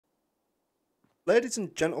Ladies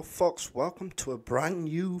and gentlefolks, welcome to a brand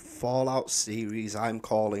new Fallout series I'm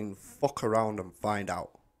calling Fuck Around and Find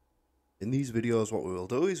Out. In these videos what we will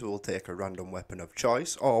do is we will take a random weapon of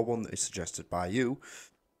choice, or one that is suggested by you,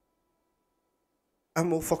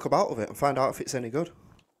 and we'll fuck about with it and find out if it's any good.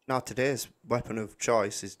 Now today's weapon of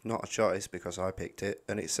choice is not a choice because I picked it,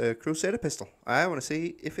 and it's a Crusader pistol. I want to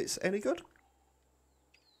see if it's any good.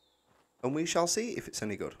 And we shall see if it's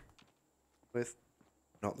any good. With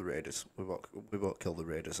not the raiders. We won't kill the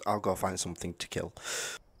raiders. I'll go find something to kill.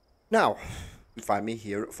 Now, you find me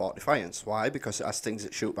here at Fort Defiance. Why? Because it has things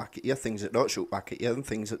that shoot back at you, things that don't shoot back at you, and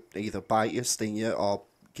things that either bite you, sting you, or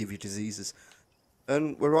give you diseases.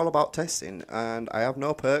 And we're all about testing, and I have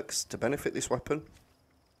no perks to benefit this weapon.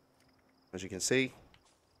 As you can see,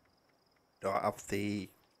 don't have the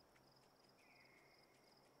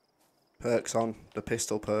perks on, the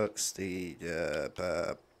pistol perks, the,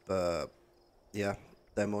 yeah,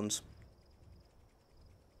 them ones.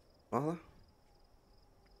 Are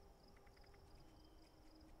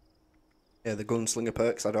yeah, the gunslinger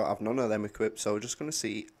perks, I don't have none of them equipped, so we're just going to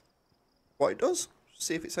see what it does.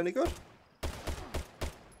 See if it's any good.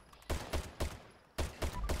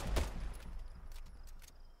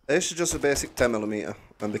 This is just a basic 10mm,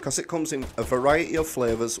 and because it comes in a variety of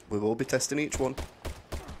flavours, we will be testing each one.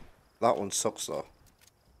 That one sucks though.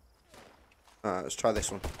 Alright, let's try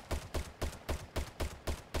this one.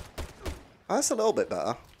 Oh, that's a little bit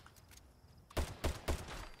better.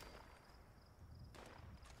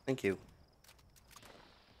 Thank you.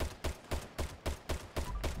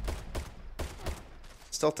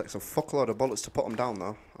 Still takes a fuckload of bullets to put them down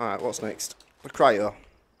though. Alright, what's next? The cryo.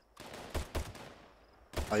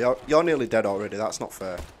 Oh, you're nearly dead already, that's not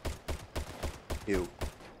fair. You.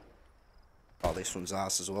 Oh, this one's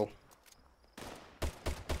ass as well.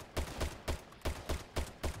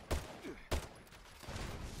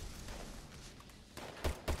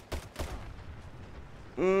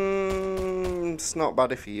 It's not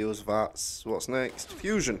bad if you use VATS. What's next?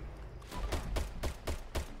 Fusion.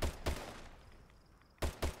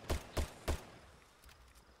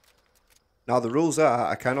 Now the rules are,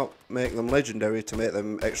 I cannot make them legendary to make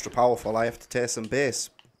them extra powerful. I have to taste them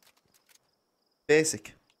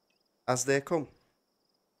basic. As they come.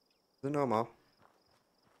 They're no more.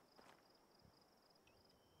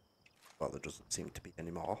 Well, there doesn't seem to be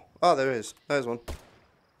any more. Oh, there is. There's one.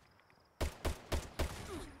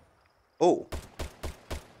 Oh.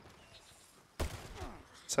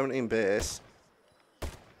 17 base.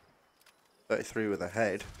 33 with a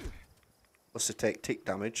head. Plus to take tick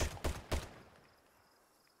damage.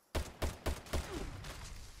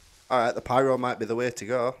 Alright, the pyro might be the way to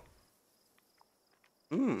go.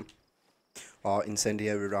 Or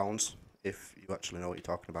incendiary rounds, if you actually know what you're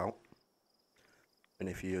talking about. And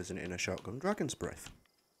if you're using it in a shotgun, dragon's breath.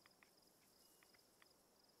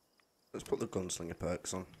 Let's put the gunslinger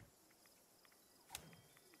perks on.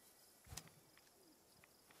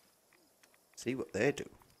 See what they do.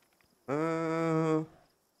 I'll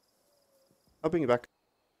bring you back.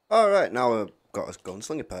 Alright, now we've got us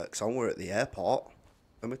gunslinger perks on. We're at the airport.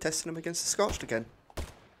 And we're testing them against the Scorched again.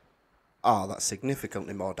 Ah, that's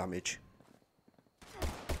significantly more damage.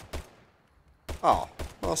 Oh,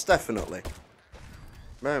 most definitely.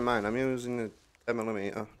 Bear in mind, I'm using a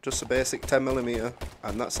 10mm. Just a basic 10mm.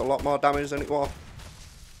 And that's a lot more damage than it was.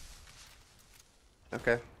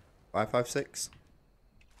 Okay. 556.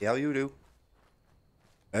 See how you do.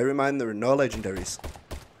 Bear in mind, there are no legendaries.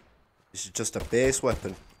 This is just a base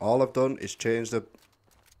weapon. All I've done is change the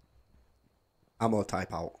ammo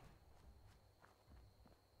type out.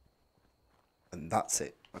 And that's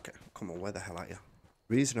it. Okay, come on, where the hell are you?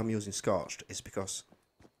 The reason I'm using Scorched is because,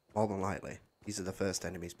 more than likely, these are the first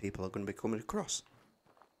enemies people are going to be coming across.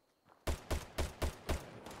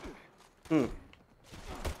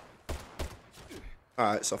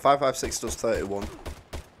 Alright, so 556 does 31.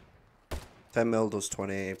 10mm does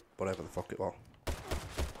 20, whatever the fuck it was.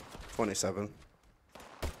 27.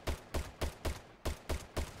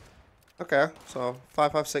 Okay, so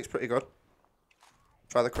 556 pretty good.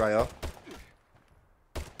 Try the cryo.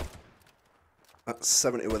 That's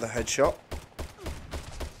 70 with a headshot.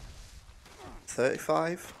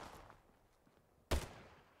 35.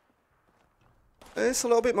 It's a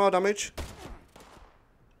little bit more damage.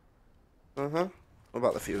 What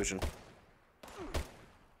about the fusion?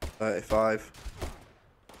 35.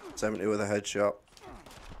 70 with a headshot.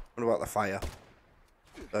 What about the fire?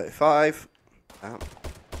 35. Damn.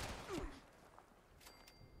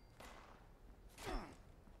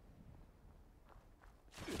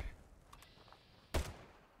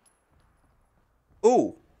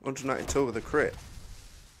 Ooh, 192 with a crit.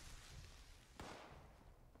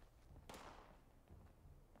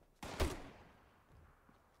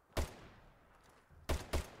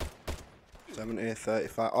 70,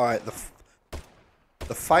 35. Alright,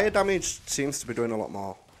 the fire damage seems to be doing a lot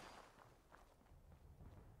more.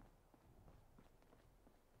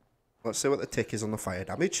 Let's see what the tick is on the fire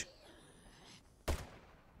damage.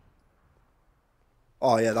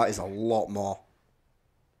 Oh yeah, that is a lot more.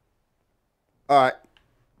 Alright.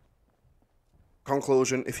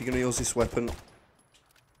 Conclusion, if you're going to use this weapon,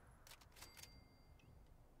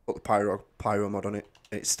 put the pyro mod on it.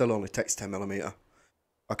 It still only takes 10mm.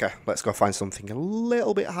 Okay, let's go find something a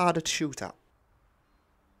little bit harder to shoot at.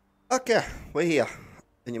 Okay, we're here.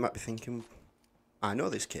 And you might be thinking, I know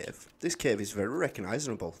this cave. This cave is very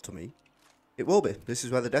recognisable to me. It will be. This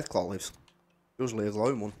is where the Deathclaw lives. Usually a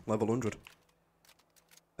glowing one, level 100.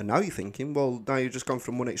 And now you're thinking, well, now you've just gone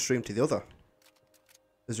from one extreme to the other.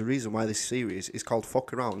 There's a reason why this series is called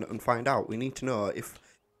Fuck Around and Find Out. We need to know if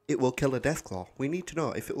it will kill a Deathclaw. We need to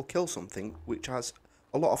know if it will kill something which has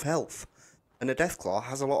a lot of health. And a Deathclaw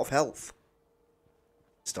has a lot of health.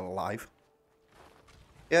 Still alive.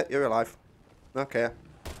 Yeah, you're alive. Okay.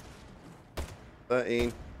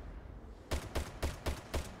 13.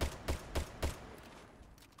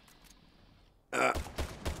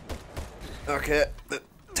 Okay, the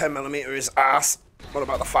 10mm is ass. What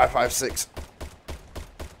about the 5.56?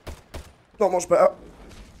 Not much better.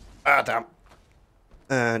 Ah, damn.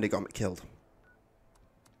 And he got me killed.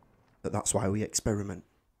 But that's why we experiment.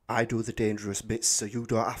 I do the dangerous bits so you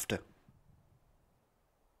don't have to.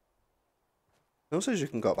 No says you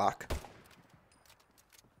can go back.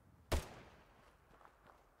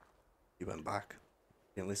 You went back.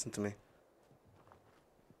 You didn't listen to me.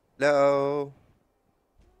 Hello.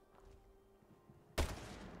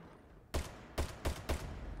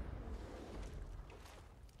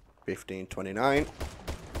 $15.29.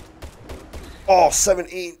 Oh,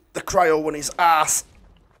 17. The cryo one is ass.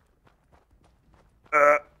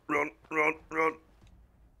 Run.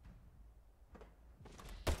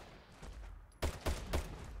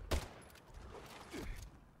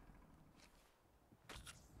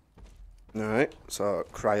 Alright, so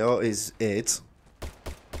cryo is 8.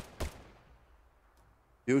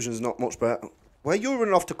 Fusion's not much better. Where you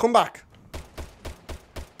running off to? Come back?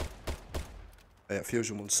 Yeah,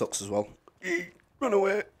 fusion one sucks as well. Run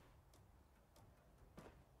away.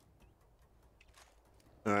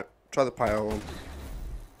 Alright, try the pyro one.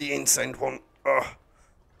 The insane one. Ugh.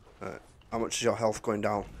 Alright, how much is your health going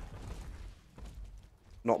down?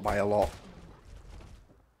 Not by a lot.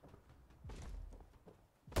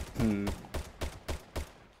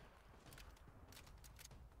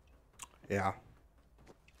 Yeah.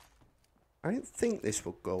 I didn't think this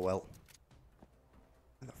would go well.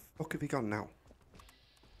 Where the fuck have he gone now?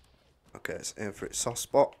 Okay, let's aim for its soft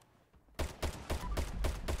spot.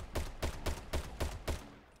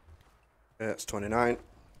 Okay, it's 29.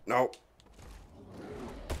 No.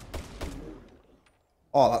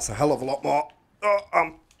 Oh, that's a hell of a lot more. Oh,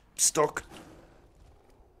 I'm stuck.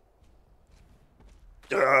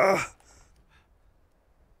 Ugh.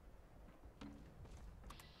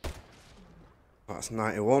 That's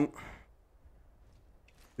 91.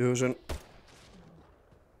 Fusion.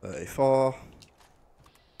 34.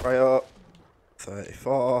 Cryo.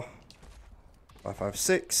 34.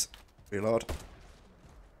 556. Reload.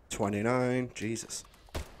 29. Jesus.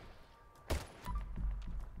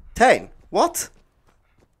 10. What?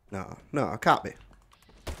 No, I can't be.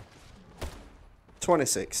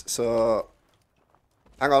 26. So,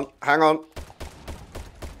 hang on.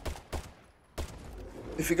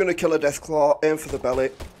 If you're gonna kill a Deathclaw, aim for the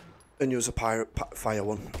belly and use a fire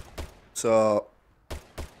one. So,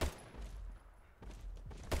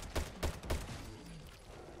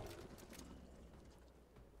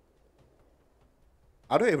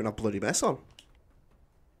 I don't even have bloody mess on.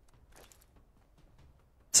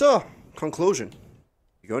 So, conclusion.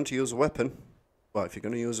 You're going to use a weapon. Well, if you're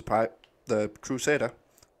going to use the Crusader,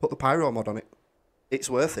 put the pyro mod on it. It's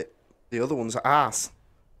worth it. The other ones are arse.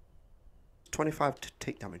 25 to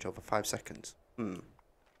tick damage over 5 seconds.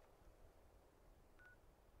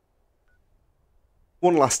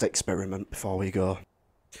 One last experiment before we go.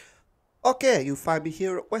 Okay, you find me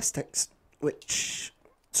here at Westex, which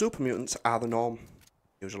super mutants are the norm,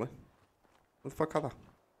 usually. What the fuck are they? Is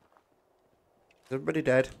everybody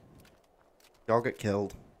dead? Y'all get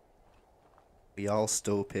killed. We all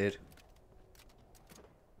stupid.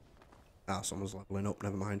 Ah, someone's leveling up,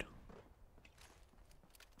 never mind.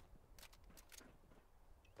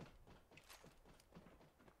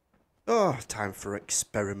 Oh, time for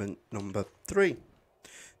experiment number 3.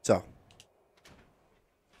 So,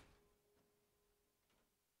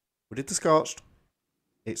 we did the Scorched.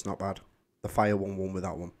 It's not bad. The Fire one won with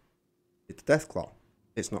that one. Did the Deathclaw.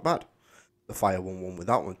 It's not bad. The Fire one won with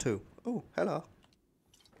that one too. Oh, hello.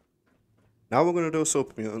 Now we're going to do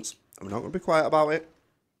super mutants. I'm not going to be quiet about it.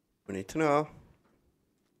 We need to know.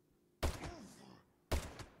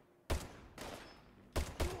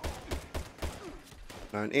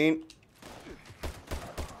 $19.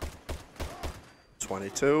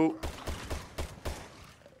 $22.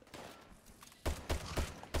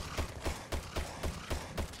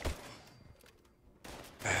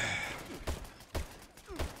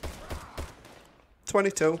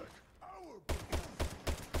 $22.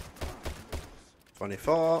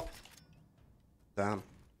 24. Damn.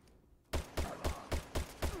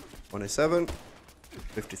 27.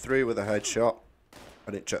 53 with a headshot.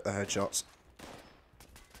 I didn't check the headshots.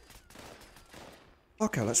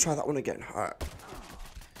 Okay, let's try that one again. Alright.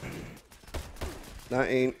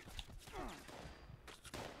 19.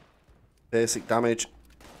 Basic damage.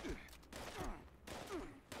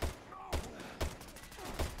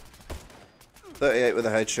 38 with a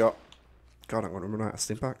headshot. God, I'm going to run out of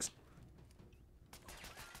stim packs.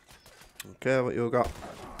 Okay, what you got?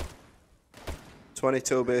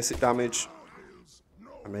 22 basic damage.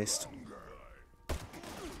 I missed.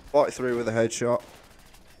 43 with a headshot.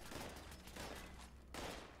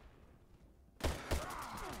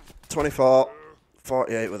 24.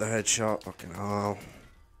 48 with a headshot. Fucking hell.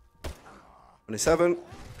 27.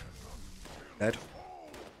 Dead.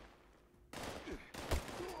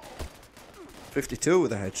 52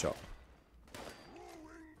 with a headshot.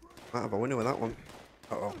 Might have a winner with that one.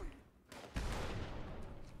 Uh-oh.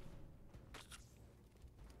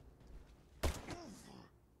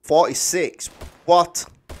 $46. What?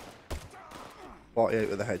 48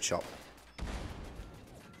 with a headshot.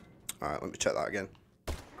 Alright, let me check that again.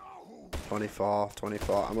 24,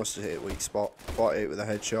 24. I must have hit a weak spot. 48 with a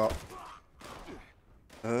headshot.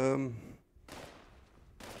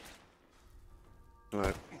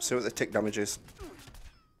 Alright, see what the tick damage is.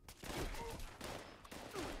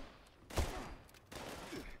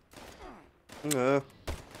 No.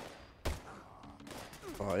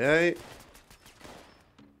 48.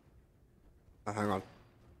 Oh, hang on. Do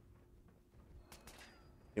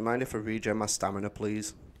you mind if I regen my stamina,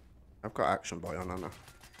 please? I've got Action Boy on, haven't I?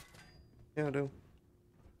 Yeah, I do.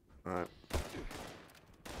 Alright.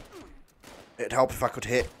 It'd help if I could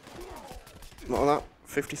hit. What was that?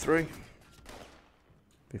 53.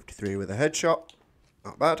 53 with a headshot.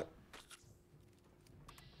 Not bad.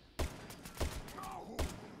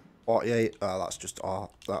 48. Oh, that's just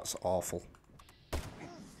that's awful.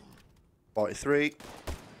 43.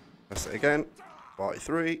 Press it again.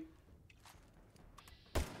 43.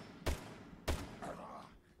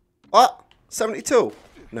 What? 72?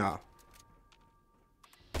 No.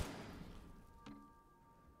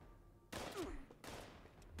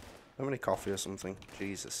 How many coffee or something?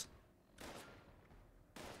 Jesus.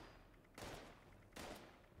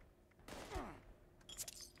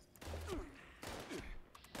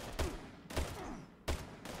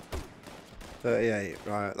 $38.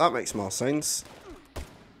 Right, that makes more sense.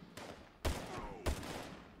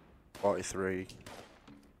 43.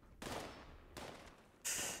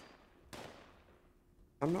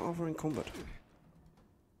 I'm not over encumbered.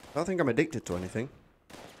 I don't think I'm addicted to anything.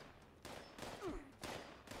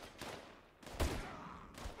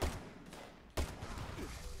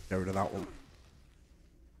 Get rid of that one.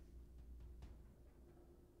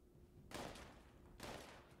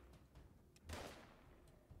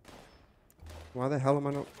 Why the hell am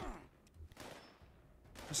I not?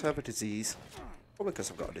 Because I have a disease. Probably because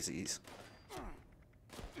I've got a disease.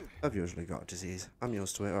 I've usually got a disease. I'm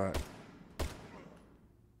used to it, alright.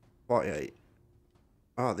 48.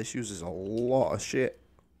 Ah, this uses a lot of shit.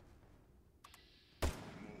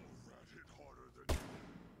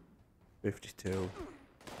 $52.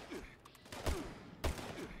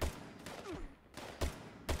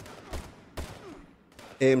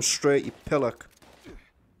 Aim straight, you pillock.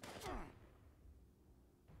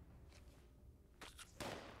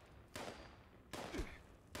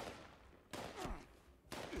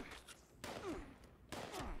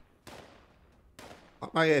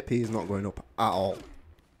 My AP is not going up at all.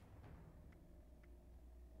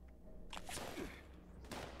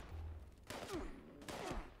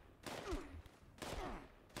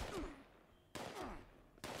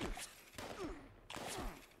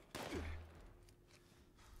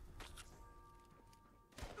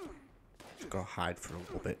 Just go hide for a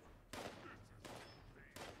little bit.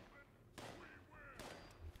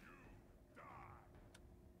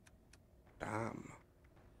 Damn.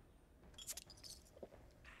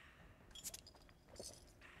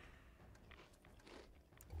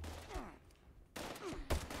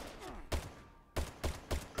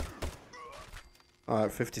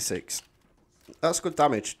 Alright, 56. That's good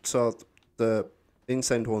damage. So the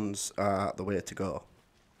incend ones are the way to go.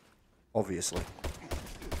 Obviously.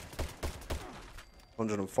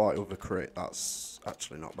 140 with a crit, that's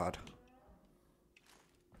actually not bad.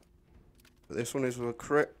 But this one is with a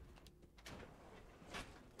crit.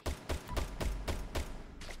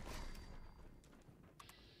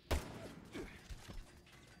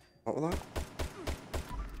 What was that?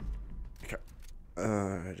 Okay.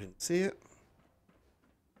 I didn't see it.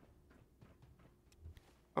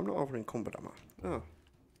 I'm not over encumbered, am I? Oh.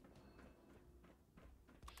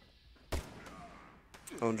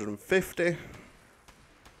 150.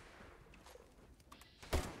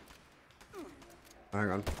 Hang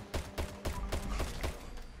on.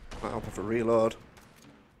 Might help if I reload.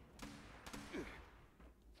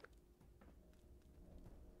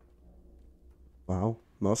 Wow.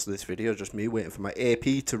 Most of this video is just me waiting for my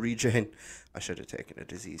AP to regen. I should have taken a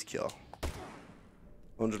disease cure.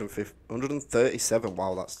 150, 137.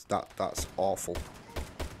 Wow, that's awful.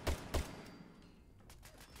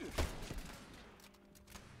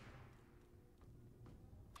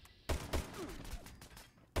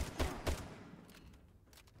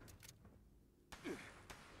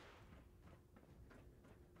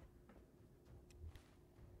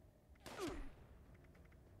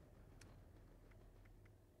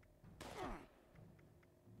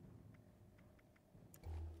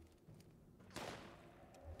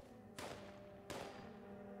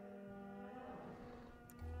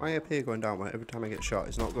 My AP going down every time I get shot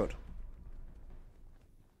is not good.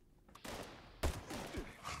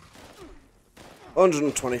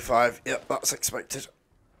 $125. Yep, that's expected.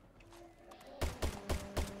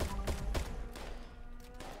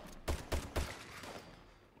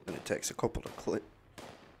 And it takes a couple of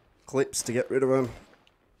clips to get rid of him.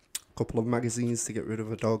 A couple of magazines to get rid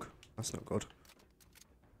of a dog. That's not good.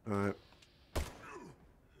 Alright.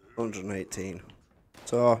 118.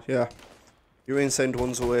 So, yeah. Your incend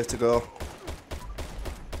one's the way to go.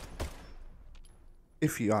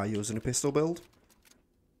 If you are using a pistol build.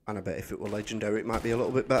 And I bet if it were legendary it might be a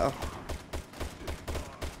little bit better.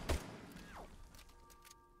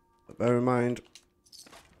 But bear in mind,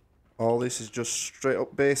 all this is just straight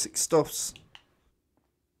up basic stuffs.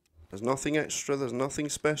 There's nothing extra, there's nothing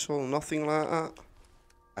special, nothing like that.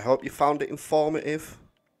 I hope you found it informative.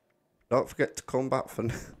 Don't forget to come back for,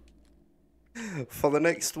 for the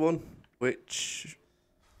next one. Which,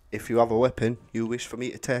 if you have a weapon you wish for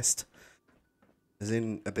me to test, as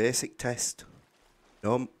in a basic test,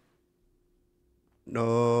 no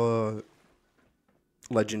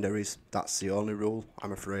legendaries. That's the only rule,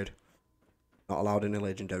 I'm afraid. Not allowed any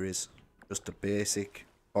legendaries. Just a basic,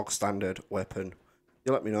 bog standard weapon.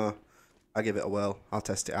 You let me know. I'll give it a whirl. I'll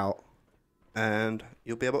test it out. And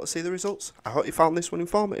you'll be able to see the results. I hope you found this one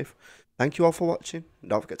informative. Thank you all for watching.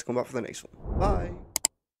 And don't forget to come back for the next one. Bye.